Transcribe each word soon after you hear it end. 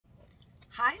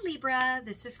Hi Libra,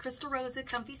 this is Crystal Rosa,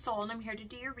 Comfy Soul, and I'm here to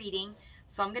do your reading.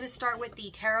 So I'm going to start with the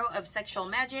Tarot of Sexual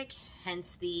Magic,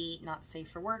 hence the not safe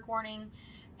for work warning.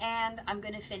 And I'm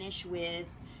going to finish with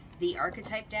the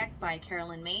Archetype deck by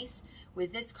Carolyn Mace.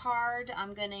 With this card,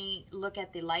 I'm going to look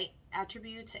at the light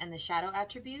attributes and the shadow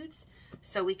attributes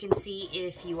so we can see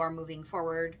if you are moving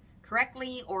forward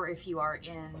correctly or if you are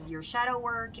in your shadow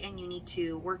work and you need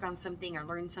to work on something or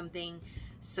learn something.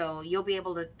 So you'll be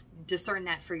able to discern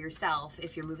that for yourself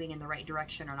if you're moving in the right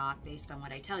direction or not based on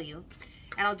what I tell you.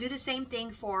 And I'll do the same thing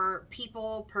for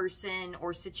people, person,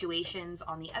 or situations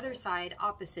on the other side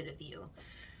opposite of you.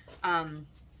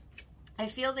 I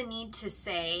feel the need to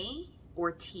say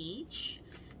or teach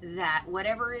that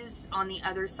whatever is on the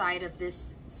other side of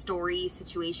this story,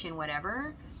 situation,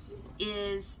 whatever,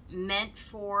 is meant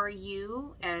for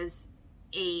you as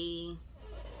a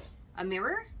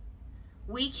mirror.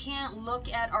 We can't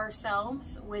look at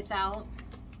ourselves without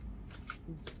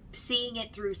seeing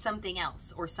it through something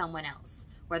else or someone else.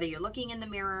 Whether you're looking in the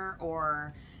mirror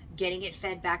or getting it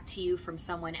fed back to you from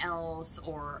someone else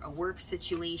or a work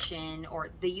situation, or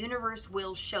the universe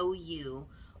will show you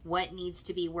what needs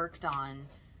to be worked on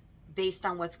based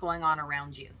on what's going on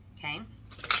around you, okay?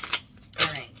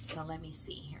 All right, so let me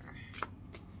see here.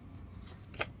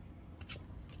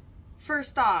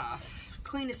 First off,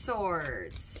 Queen of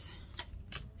Swords.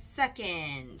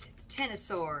 Second, Ten of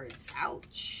Swords.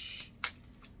 Ouch.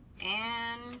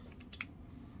 And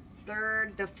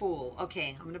third, the Fool.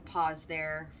 Okay, I'm going to pause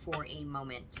there for a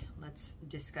moment. Let's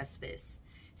discuss this.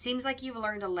 Seems like you've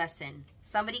learned a lesson.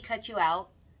 Somebody cut you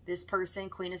out. This person,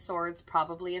 Queen of Swords,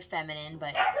 probably a feminine,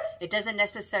 but it doesn't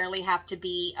necessarily have to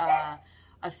be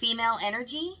a female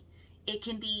energy. It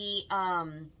can be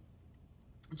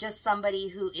just somebody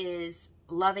who is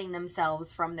loving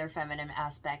themselves from their feminine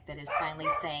aspect that is finally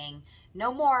saying,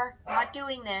 no more, not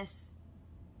doing this.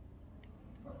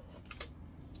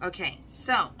 Okay,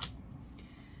 so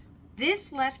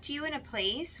this left you in a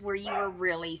place where you were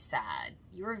really sad.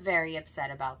 You were very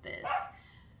upset about this.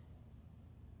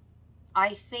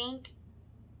 I think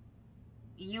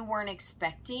you weren't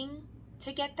expecting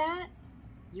to get that.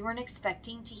 You weren't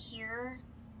expecting to hear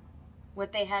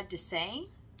what they had to say.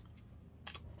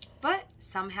 But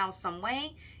somehow, some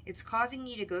way, it's causing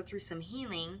you to go through some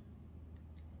healing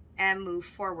and move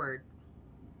forward.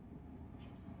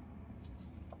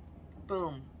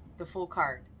 Boom, the Fool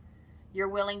card. You're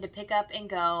willing to pick up and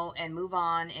go and move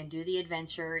on and do the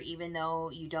adventure even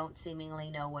though you don't seemingly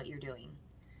know what you're doing.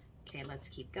 Okay, let's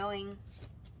keep going.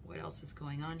 What else is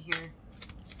going on here?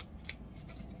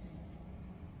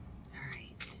 All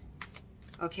right.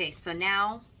 Okay, so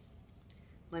now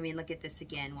let me look at this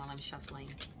again while I'm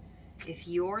shuffling. If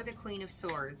you're the Queen of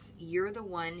Swords, you're the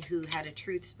one who had a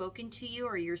truth spoken to you,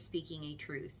 or you're speaking a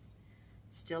truth.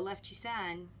 Still left you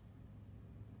sad.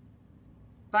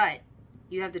 But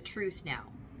you have the truth now.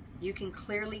 You can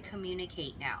clearly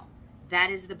communicate now.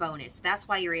 That is the bonus. That's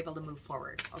why you're able to move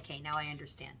forward. Okay, now I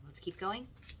understand. Let's keep going.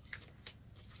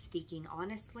 Speaking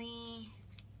honestly.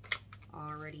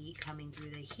 Already coming through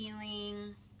the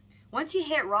healing. Once you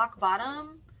hit rock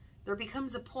bottom, there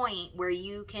becomes a point where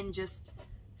you can just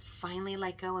finally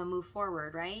let go and move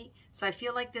forward, right? So I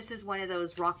feel like this is one of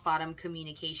those rock bottom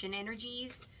communication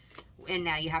energies, and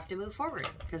now you have to move forward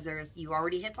because you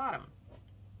already hit bottom.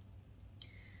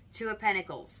 Two of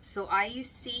Pentacles. So I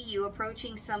see you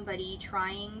approaching somebody,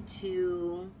 trying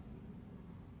to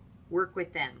work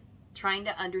with them, trying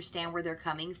to understand where they're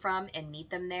coming from and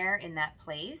meet them there in that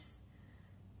place.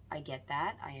 I get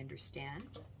that. I understand.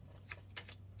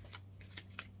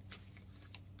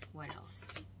 What else?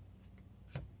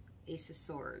 Ace of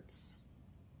Swords.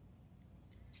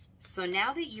 So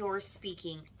now that you're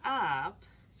speaking up,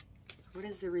 what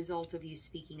is the result of you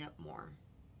speaking up more?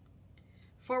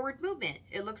 Forward movement.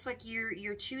 It looks like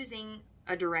you're choosing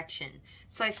a direction.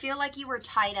 So I feel like you were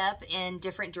tied up in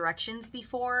different directions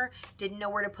before, didn't know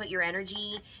where to put your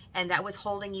energy, and that was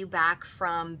holding you back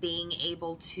from being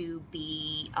able to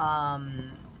be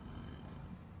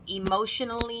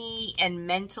emotionally and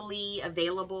mentally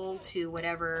available to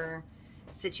whatever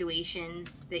situation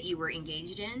that you were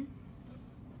engaged in.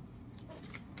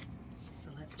 So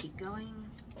let's keep going.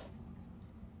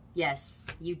 Yes,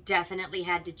 you definitely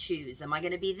had to choose. Am I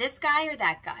going to be this guy or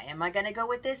that guy? Am I going to go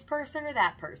with this person or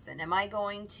that person? Am I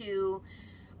going to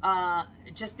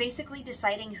just basically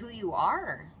deciding who you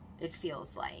are, it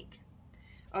feels like.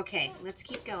 Okay, let's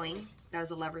keep going. That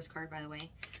was a Lover's card, by the way.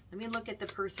 Let me look at the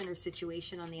person or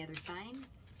situation on the other side.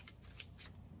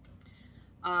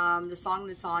 The song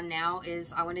that's on now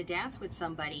is I Want to Dance with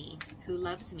Somebody Who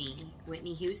Loves Me,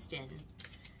 Whitney Houston.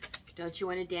 Don't you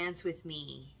want to dance with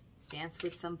me? Dance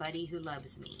with somebody who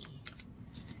loves me.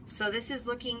 So this is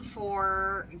looking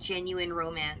for genuine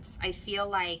romance. I feel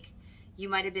like you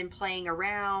might have been playing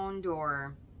around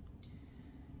or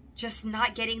just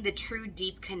not getting the true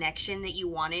deep connection that you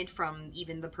wanted from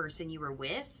even the person you were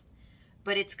with.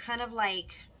 But it's kind of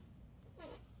like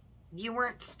you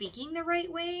weren't speaking the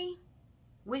right way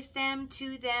with them,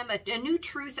 to them. A new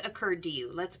truth occurred to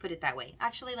you. Let's put it that way.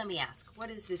 Actually, let me ask,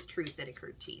 what is this truth that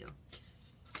occurred to you?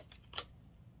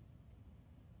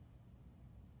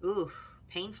 Ooh,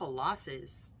 painful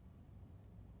losses.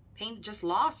 Pain, just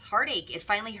loss, heartache. It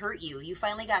finally hurt you. You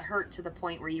finally got hurt to the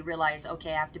point where you realize,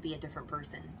 okay, I have to be a different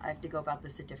person. I have to go about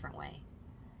this a different way.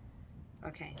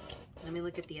 Okay, let me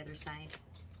look at the other side.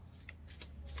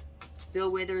 Bill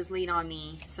Withers, lean on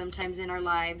me. Sometimes in our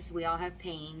lives, we all have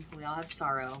pain, we all have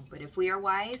sorrow. But if we are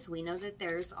wise, we know that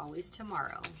there's always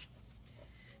tomorrow.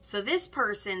 So this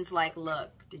person's like,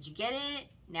 look, did you get it?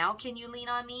 Now can you lean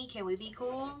on me? Can we be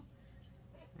cool?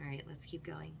 All right, let's keep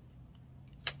going.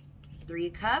 3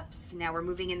 of Cups. Now we're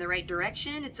moving in the right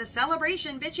direction. It's a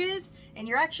celebration, bitches. And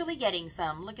you're actually getting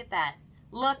some. Look at that.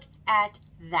 Look at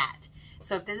that.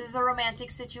 So if this is a romantic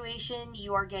situation,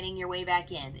 you are getting your way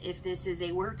back in. If this is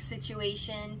a work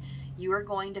situation, you are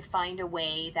going to find a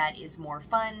way that is more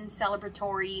fun,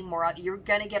 celebratory, you're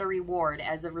going to get a reward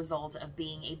as a result of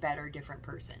being a better, different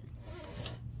person.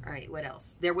 All right, what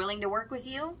else? They're willing to work with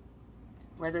you.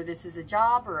 Whether this is a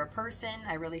job or a person,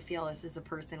 I really feel this is a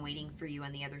person waiting for you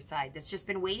on the other side. That's just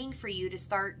been waiting for you to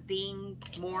start being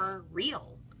more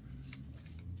real.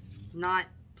 Not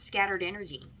scattered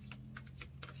energy.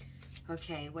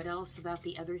 Okay, what else about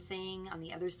the other thing on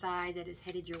the other side that is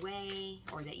headed your way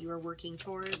or that you are working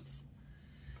towards?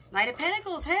 Knight of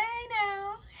Pentacles, hey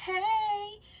now,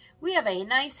 hey. We have a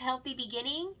nice healthy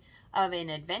beginning of an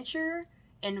adventure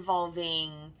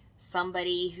involving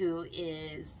somebody who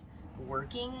is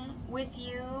working with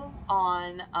you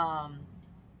on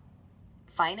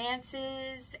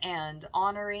finances and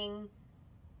honoring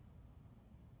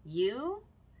you.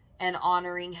 And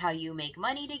honoring how you make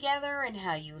money together and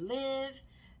how you live.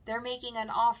 They're making an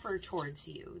offer towards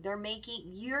you.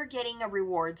 You're getting a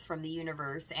rewards from the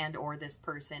universe and or this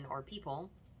person or people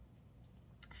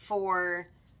for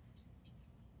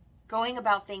going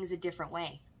about things a different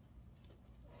way.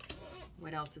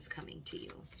 What else is coming to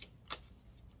you?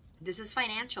 This is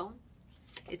financial.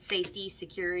 It's safety,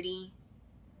 security,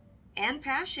 and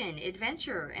passion,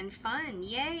 adventure, and fun.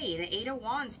 Yay, the 8 of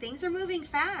Wands. Things are moving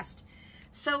fast.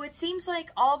 So it seems like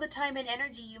all the time and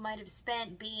energy you might have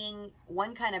spent being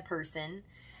one kind of person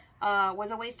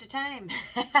was a waste of time.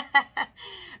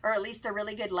 Or at least a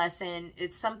really good lesson.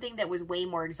 It's something that was way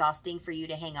more exhausting for you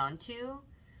to hang on to,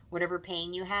 whatever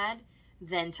pain you had,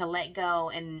 than to let go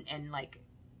and like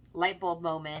light bulb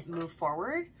moment, move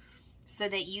forward so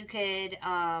that you could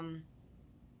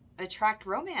attract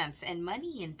romance and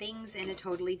money and things in a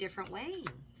totally different way.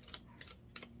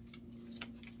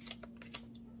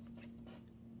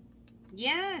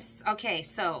 Yes. Okay,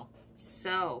 so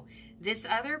this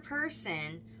other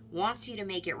person wants you to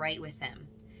make it right with them.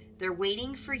 They're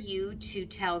waiting for you to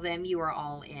tell them you are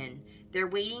all in. They're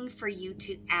waiting for you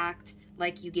to act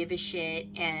like you give a shit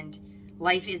and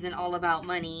life isn't all about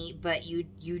money, but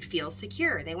you'd feel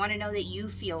secure. They want to know that you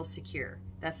feel secure.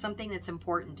 That's something that's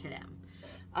important to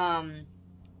them.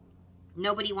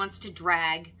 Nobody wants to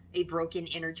drag a broken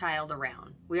inner child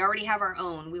around. We already have our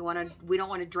own. We don't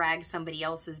want to drag somebody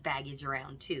else's baggage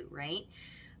around too, right?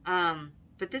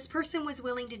 But this person was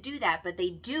willing to do that, but they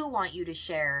do want you to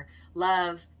share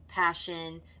love,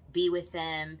 passion, be with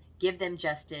them, give them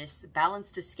justice, balance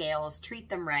the scales, treat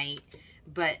them right,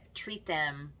 but treat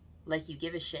them like you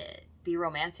give a shit. Be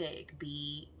romantic,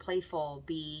 be playful,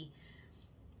 be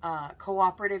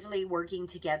cooperatively working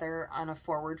together on a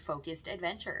forward-focused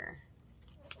adventure.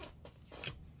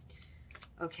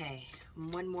 Okay,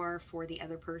 one more for the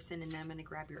other person, and then I'm going to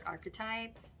grab your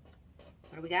archetype.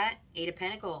 What do we got? 8 of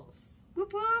Pentacles.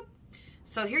 Whoop, whoop.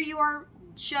 So here you are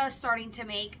just starting to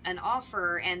make an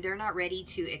offer, and they're not ready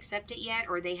to accept it yet,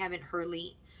 or they haven't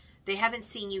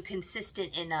seen you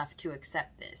consistent enough to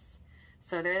accept this.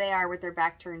 So there they are with their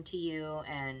back turned to you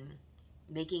and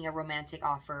making a romantic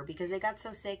offer because they got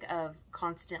so sick of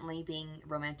constantly being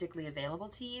romantically available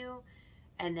to you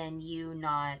and then you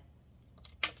not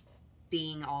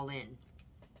being all in.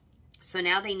 So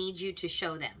now they need you to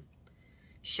show them.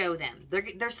 Show them.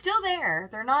 They're still there.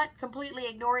 They're not completely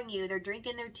ignoring you. They're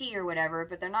drinking their tea or whatever,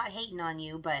 but they're not hating on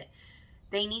you, but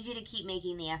they need you to keep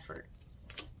making the effort.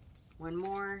 One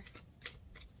more.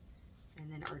 And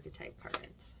then archetype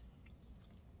cards.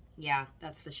 Yeah,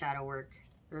 that's the shadow work.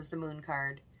 There's the moon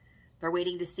card. They're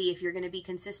waiting to see if you're going to be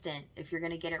consistent, if you're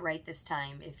going to get it right this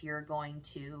time, if you're going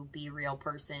to be a real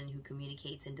person who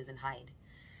communicates and doesn't hide.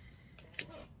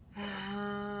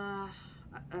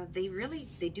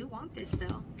 They do want this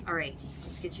though. All right,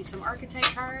 let's get you some archetype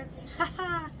cards.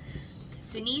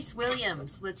 Denise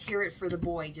Williams, let's hear it for the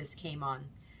boy, just came on.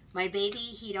 My baby,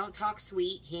 he don't talk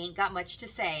sweet. He ain't got much to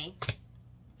say.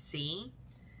 See?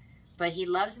 But he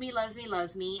loves me, loves me,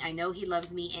 loves me. I know he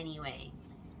loves me anyway.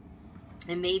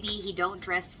 And maybe he don't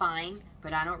dress fine,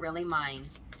 but I don't really mind.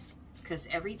 Because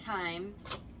every time...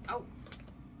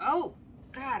 Oh,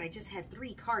 God, I just had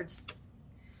 3 cards.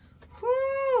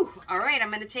 Whoo! All right,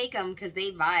 I'm going to take them because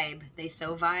they vibe. They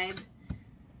so vibe.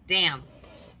 Damn.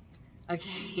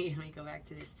 Okay, let me go back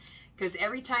to this. Because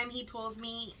every time he pulls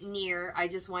me near, I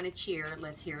just want to cheer.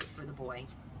 Let's hear it for the boy.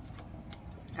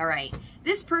 All right.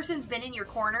 This person's been in your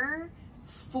corner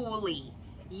fully.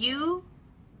 You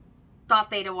thought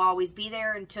they'd always be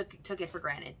there and took it for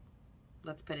granted.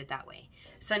 Let's put it that way.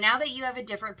 So now that you have a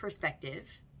different perspective,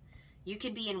 you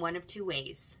can be in one of 2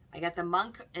 ways. I got the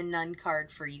monk and nun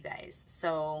card for you guys.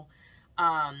 So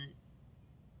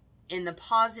in the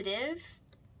positive,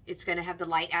 it's going to have the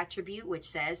light attribute, which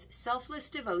says selfless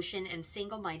devotion and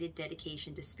single-minded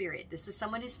dedication to spirit. This is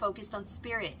someone who's focused on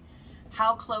spirit.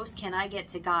 How close can I get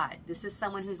to God? This is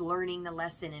someone who's learning the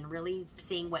lesson and really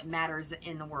seeing what matters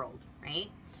in the world, right?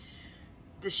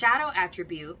 The shadow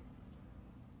attribute,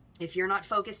 if you're not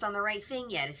focused on the right thing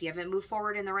yet, if you haven't moved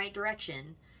forward in the right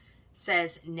direction,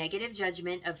 says negative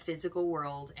judgment of physical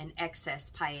world and excess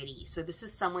piety. So this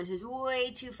is someone who's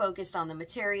way too focused on the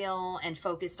material and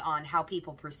focused on how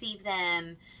people perceive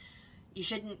them. You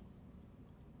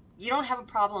don't have a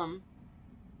problem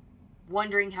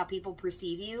wondering how people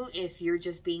perceive you if you're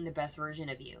just being the best version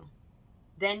of you.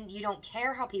 Then you don't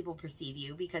care how people perceive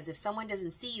you, because if someone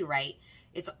doesn't see you right,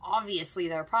 it's obviously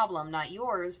their problem, not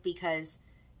yours, because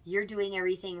you're doing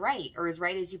everything right, or as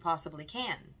right as you possibly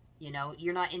can. You know,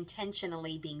 you're not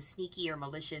intentionally being sneaky or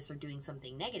malicious or doing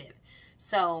something negative.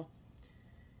 So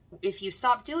if you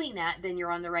stop doing that, then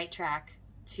you're on the right track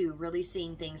to really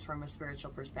seeing things from a spiritual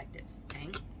perspective. Okay.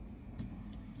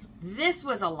 This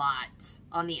was a lot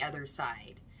on the other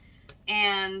side.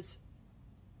 And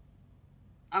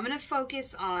I'm going to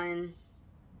focus on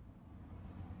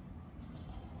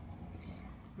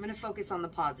the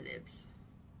positives.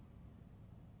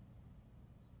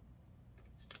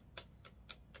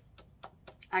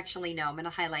 Actually, no, I'm going to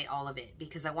highlight all of it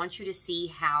because I want you to see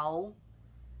how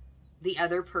the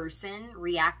other person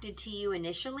reacted to you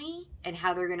initially and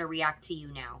how they're going to react to you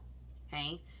now.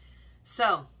 Okay.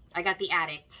 So I got the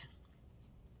addict.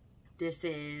 This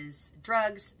is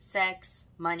drugs, sex,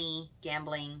 money,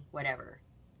 gambling, whatever.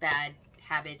 Bad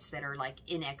habits that are like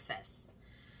in excess.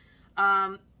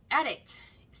 Addict.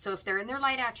 So if they're in their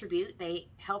light attribute, they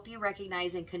help you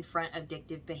recognize and confront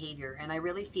addictive behavior. And I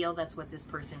really feel that's what this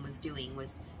person was doing,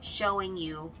 was showing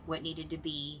you what needed to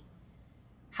be,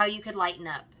 how you could lighten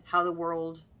up, how the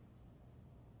world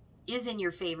is in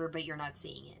your favor, but you're not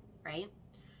seeing it, right?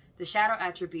 The shadow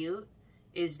attribute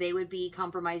is they would be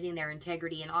compromising their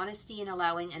integrity and honesty and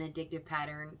allowing an addictive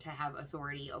pattern to have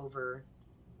authority over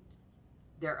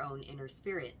their own inner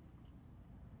spirit.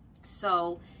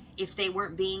 So if they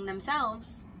weren't being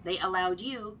themselves, they allowed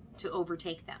you to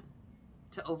overtake them,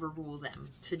 to overrule them,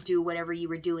 to do whatever you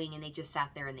were doing, and they just sat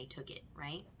there and they took it,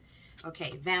 right?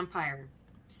 Okay, vampire.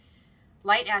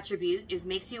 Light attribute is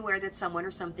makes you aware that someone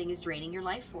or something is draining your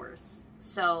life force.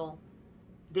 So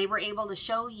they were able to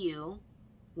show you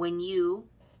when you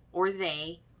or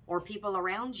they or people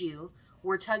around you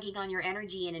were tugging on your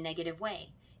energy in a negative way,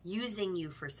 using you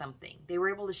for something. They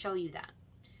were able to show you that.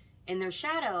 In their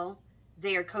shadow,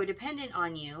 they are codependent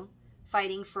on you,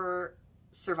 fighting for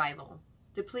survival,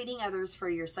 depleting others for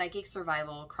your psychic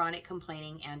survival, chronic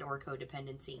complaining, and or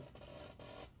codependency.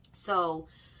 So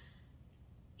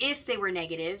if they were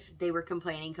negative, they were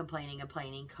complaining,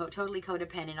 totally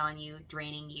codependent on you,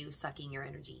 draining you, sucking your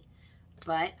energy.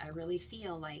 But I really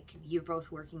feel like you're both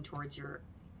working towards your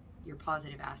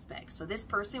positive aspects. So this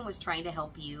person was trying to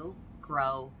help you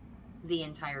grow the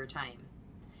entire time.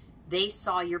 They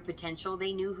saw your potential.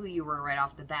 They knew who you were right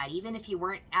off the bat. Even if you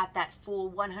weren't at that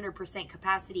full 100%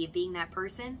 capacity of being that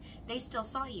person, they still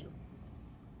saw you.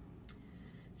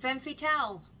 Femme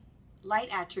fatale, light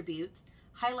attribute,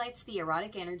 highlights the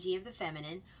erotic energy of the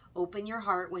feminine. Open your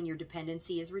heart when your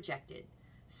dependency is rejected.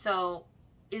 So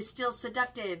is still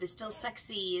seductive, is still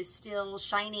sexy, is still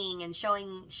shining and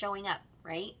showing up,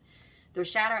 right? Their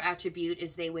shadow attribute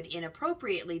is they would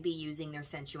inappropriately be using their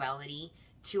sensuality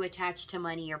to attach to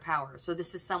money or power. So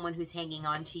this is someone who's hanging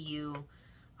on to you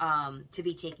to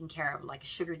be taken care of, like a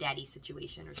sugar daddy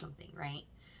situation or something, right?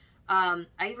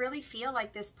 I really feel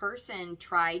like this person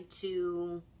tried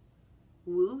to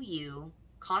woo you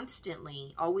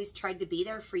constantly, always tried to be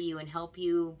there for you and help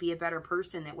you be a better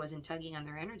person that wasn't tugging on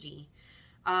their energy.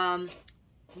 One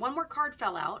more card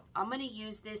fell out. I'm going to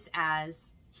use this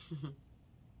as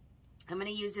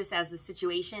the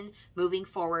situation moving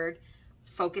forward.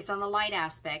 Focus on the light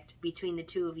aspect between the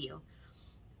two of you.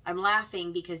 I'm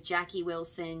laughing because Jackie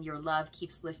Wilson, your love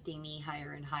keeps lifting me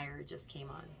higher and higher, just came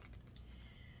on.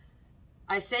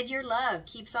 I said your love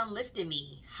keeps on lifting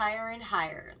me higher and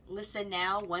higher. Listen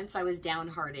now, once I was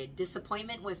downhearted.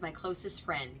 Disappointment was my closest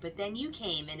friend, but then you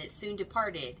came and it soon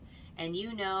departed. And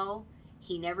you know,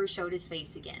 he never showed his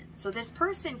face again. So this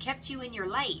person kept you in your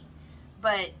light,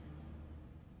 but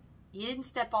you didn't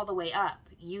step all the way up.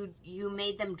 You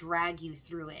made them drag you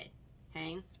through it.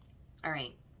 Okay? All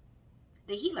right.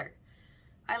 The healer.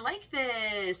 I like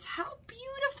this. How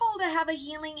beautiful to have a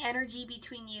healing energy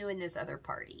between you and this other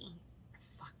party.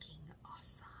 Fucking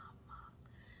awesome.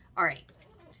 All right.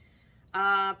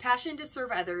 Passion to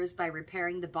serve others by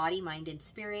repairing the body, mind, and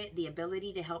spirit. The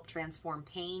ability to help transform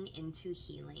pain into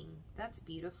healing. That's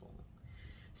beautiful.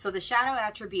 So the shadow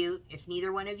attribute, if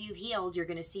neither one of you healed, you're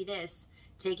going to see this.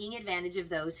 Taking advantage of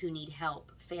those who need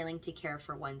help. Failing to care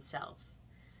for oneself.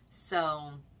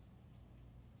 So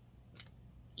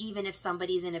even if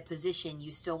somebody's in a position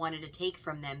you still wanted to take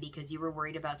from them because you were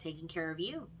worried about taking care of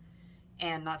you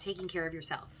and not taking care of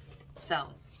yourself. So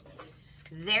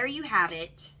there you have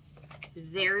it.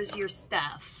 There's your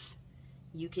stuff.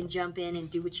 You can jump in and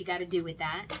do what you got to do with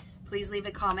that. Please leave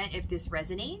a comment if this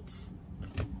resonates.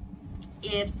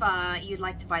 If you'd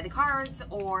like to buy the cards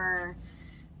or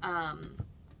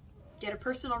get a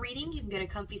personal reading, you can go to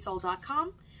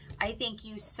comfysoul.com. I thank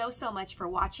you so much for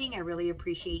watching. I really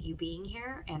appreciate you being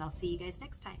here, and I'll see you guys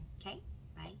next time, okay?